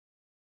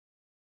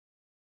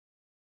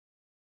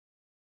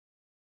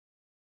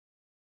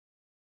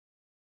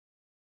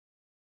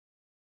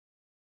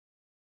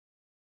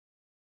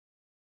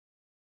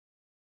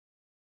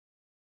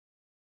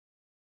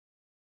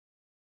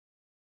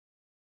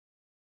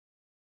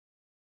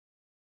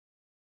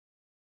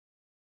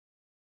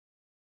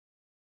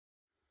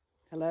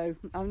Hello,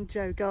 I'm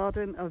Jo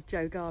Garden of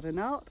Jo Garden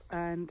Art,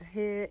 and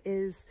here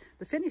is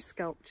the finished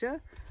sculpture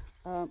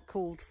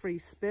called Free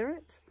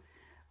Spirit.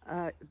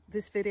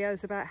 This video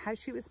is about how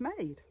she was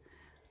made.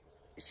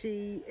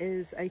 She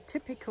is a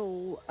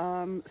typical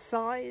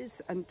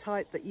size and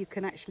type that you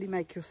can actually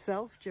make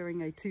yourself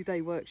during a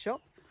 2-day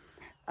workshop.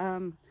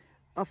 I've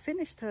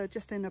finished her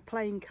just in a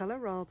plain colour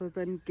rather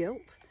than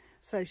gilt,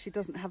 so she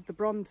doesn't have the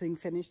bronzing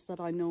finish that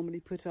I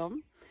normally put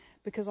on,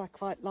 because I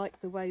quite like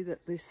the way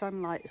that the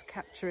sunlight is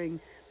capturing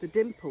the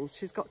dimples.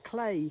 She's got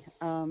clay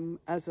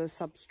as a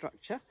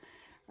substructure.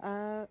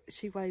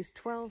 She weighs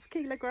 12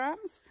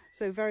 kilograms,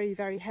 so very,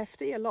 very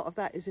hefty. A lot of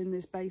that is in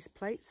this base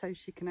plate, so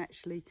she can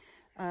actually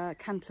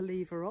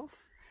cantilever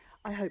off.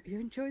 I hope you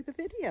enjoy the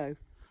video.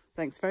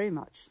 Thanks very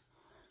much.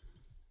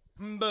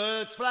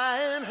 Birds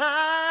flying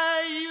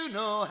high, you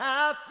know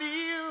how I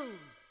feel.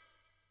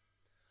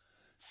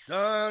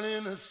 Sun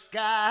in the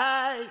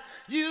sky,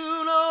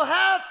 you know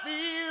how I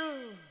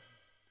feel.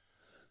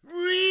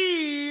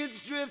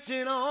 Reeds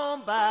drifting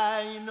on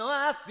by, you know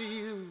how I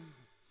feel.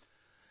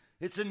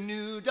 It's a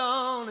new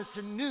dawn, it's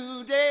a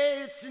new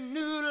day, it's a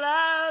new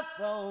life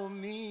for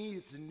me.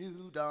 It's a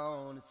new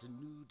dawn, it's a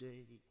new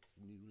day, it's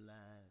a new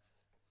life.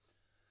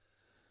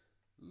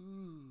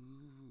 Ooh.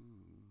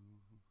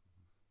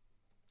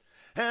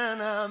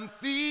 And I'm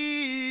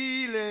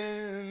feeling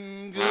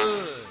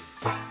good.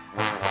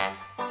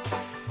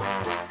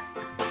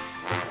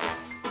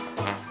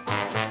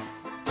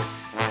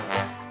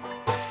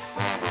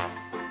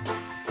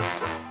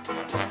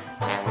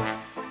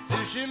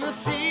 Fish in the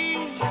sea,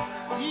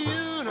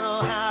 you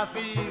know how I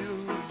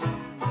feel.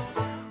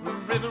 The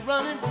river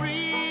running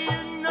free,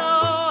 you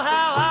know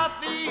how I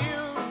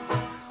feel.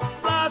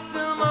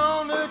 Blossom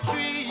on the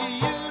tree,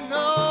 you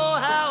know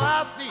how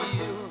I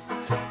feel.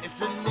 It's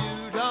a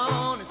new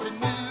dawn, it's a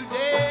new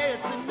day,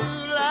 it's a new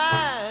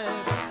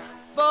life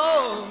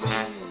for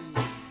me.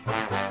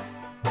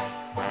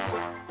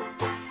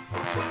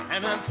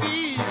 And I'm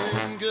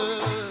feeling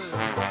good.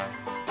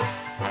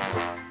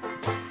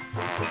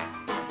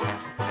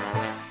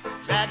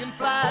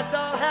 Dragonflies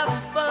all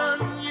having fun,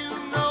 you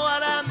know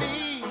what I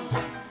mean.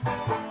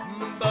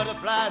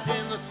 Butterflies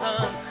in the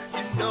sun,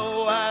 you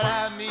know what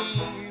I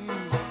mean.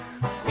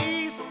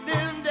 Peace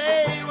in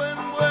day when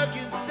work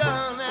is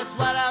done, that's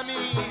what I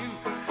mean.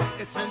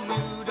 It's a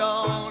new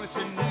dawn, it's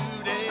a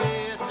new day,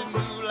 it's a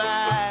new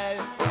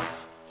life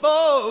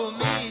for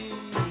me.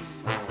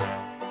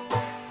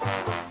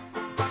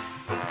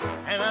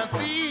 And I'm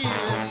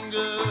feeling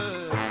good.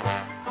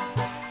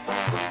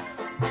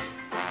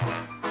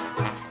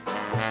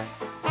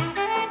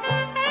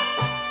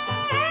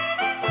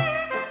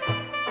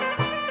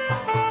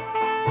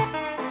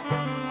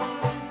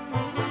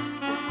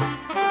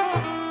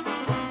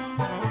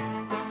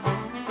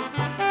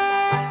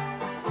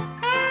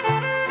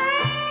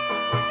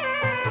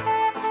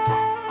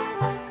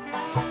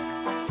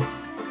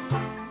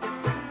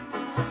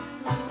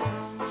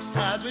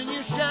 Stars when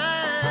you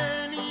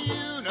shine,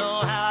 you know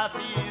how I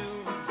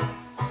feel.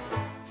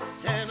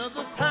 Scent of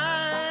the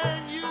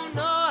pine, you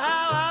know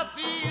how I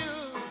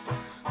feel.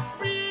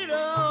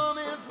 Freedom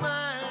is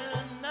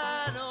mine,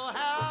 I know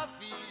how I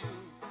feel.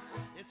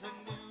 It's a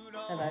new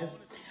dawn. Hello,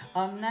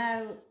 I'm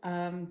now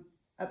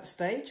at the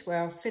stage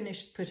where I've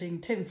finished putting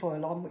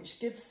tinfoil on, which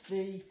gives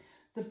the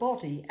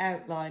body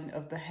outline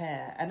of the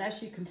hair. And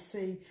as you can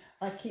see,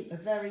 I keep a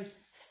very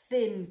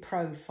thin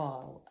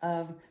profile.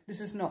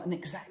 This is not an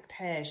exact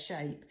hair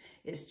shape.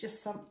 It's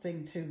just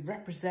something to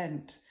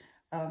represent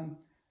a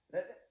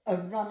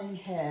running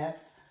hair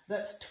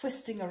that's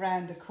twisting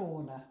around a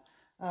corner.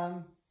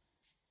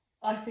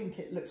 I think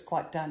it looks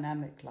quite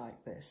dynamic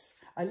like this.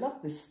 I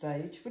love this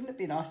stage. Wouldn't it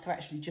be nice to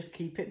actually just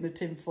keep it in the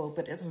tinfoil,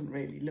 but it doesn't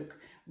really look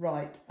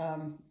right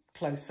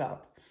close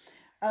up.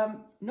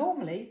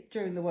 Normally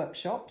during the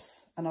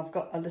workshops, and I've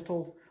got a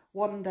little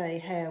 1-day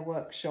hair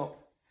workshop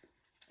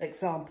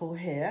example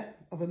here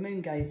of a moon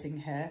gazing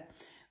hair,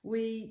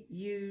 we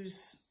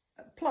use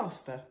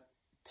plaster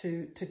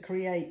to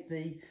create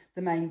the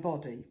main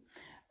body.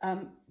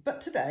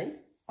 But today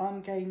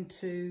I'm going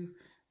to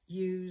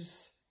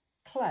use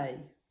clay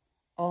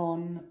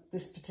on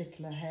this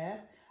particular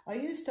hair. I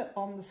used it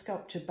on the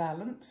sculpture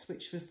Balance,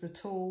 which was the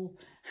tall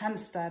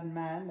handstand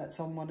man that's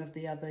on one of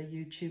the other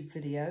YouTube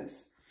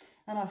videos,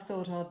 and I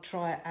thought I'd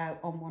try it out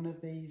on one of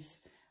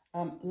these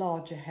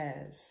larger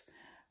hairs.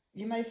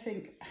 You may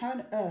think, how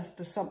on earth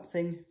does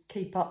something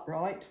keep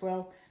upright?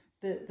 Well,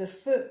 the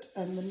foot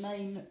and the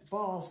main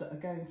bars that are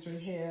going through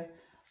here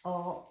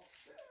are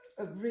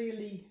a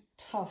really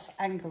tough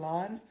angle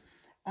iron,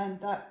 and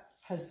that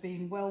has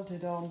been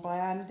welded on by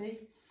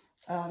Andy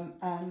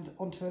and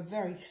onto a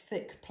very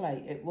thick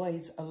plate. It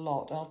weighs a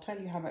lot. I'll tell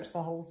you how much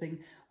the whole thing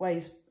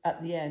weighs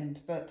at the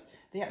end, but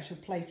the actual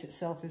plate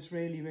itself is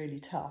really, really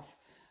tough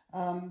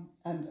and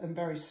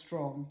very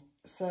strong.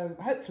 So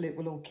hopefully it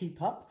will all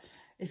keep up.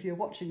 If you're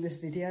watching this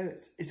video,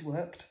 it's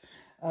worked.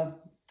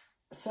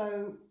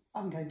 So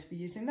I'm going to be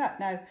using that.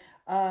 Now,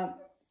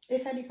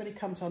 if anybody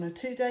comes on a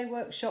 2-day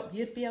workshop,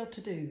 you'd be able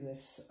to do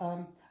this.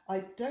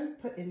 I don't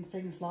put in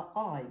things like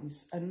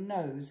eyes and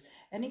nose,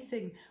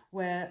 anything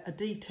where a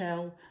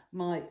detail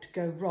might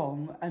go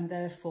wrong and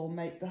therefore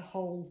make the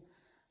whole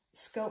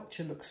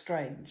sculpture look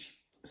strange.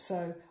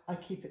 So I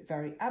keep it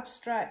very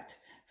abstract,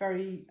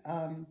 very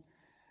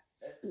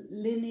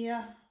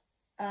linear,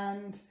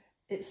 and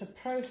it's a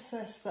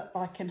process that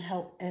I can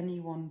help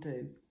anyone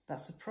do.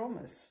 That's a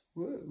promise.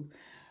 Woo.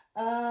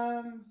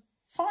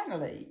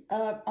 Finally,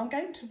 I'm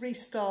going to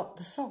restart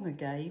the song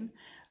again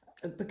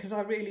because I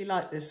really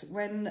like this.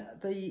 When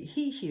the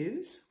He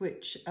Hues,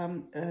 which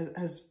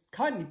has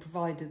kindly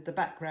provided the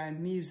background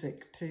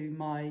music to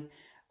my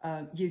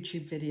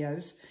YouTube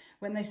videos,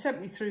 when they sent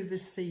me through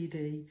this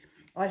CD,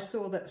 I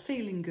saw that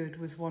Feeling Good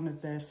was one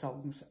of their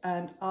songs,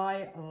 and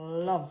I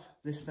love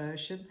this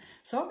version.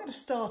 So I'm going to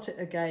start it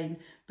again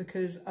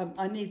because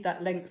I need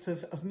that length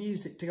of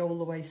music to go all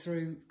the way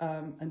through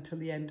until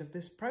the end of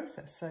this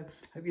process. So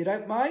hope you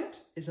don't mind.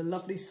 It's a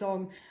lovely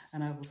song,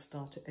 and I will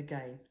start it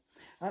again.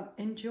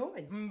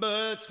 Enjoy.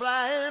 Birds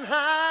flying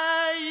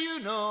high, you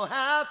know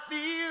how I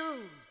feel.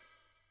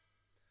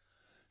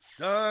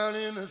 Sun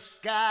in the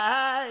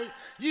sky,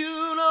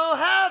 you know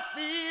how I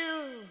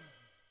feel.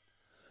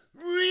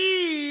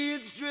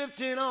 Reeds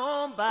drifting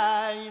on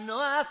by, you know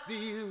how I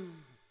feel.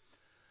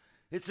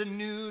 It's a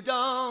new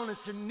dawn,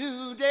 it's a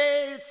new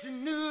day, it's a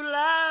new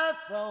life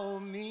for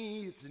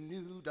me. It's a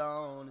new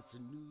dawn, it's a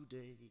new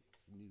day,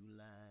 it's a new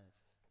life.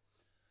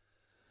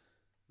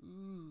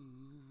 Ooh.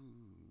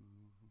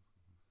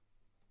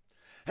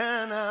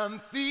 And I'm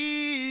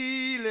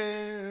feeling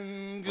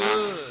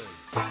good.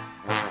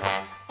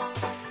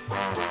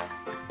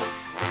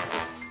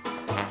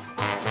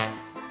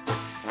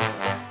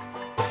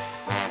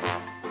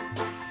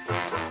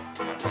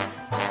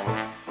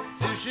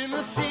 Fish in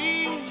the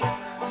sea,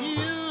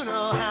 you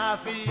know how I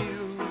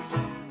feel.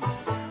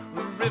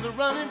 The river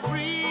running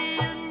free,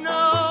 you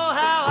know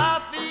how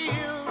I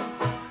feel.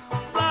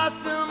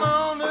 Blossom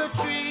on the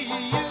tree,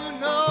 you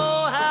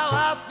know how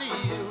I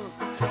feel.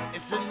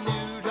 It's a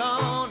new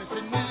dawn, it's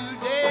a new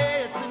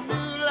day, it's a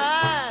new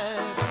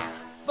life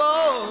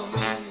for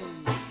me.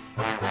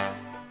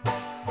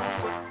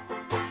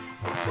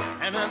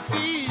 And I'm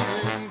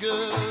feeling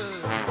good.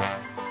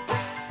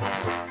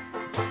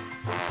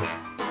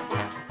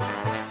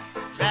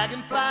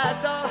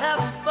 Dragonflies all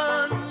having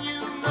fun, you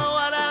know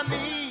what I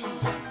mean.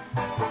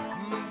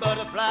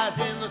 Butterflies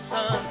in the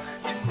sun,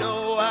 you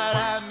know what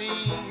I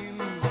mean.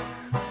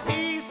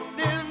 Peace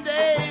in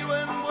day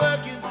when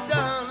work is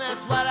done,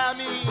 that's what I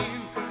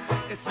mean.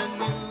 It's a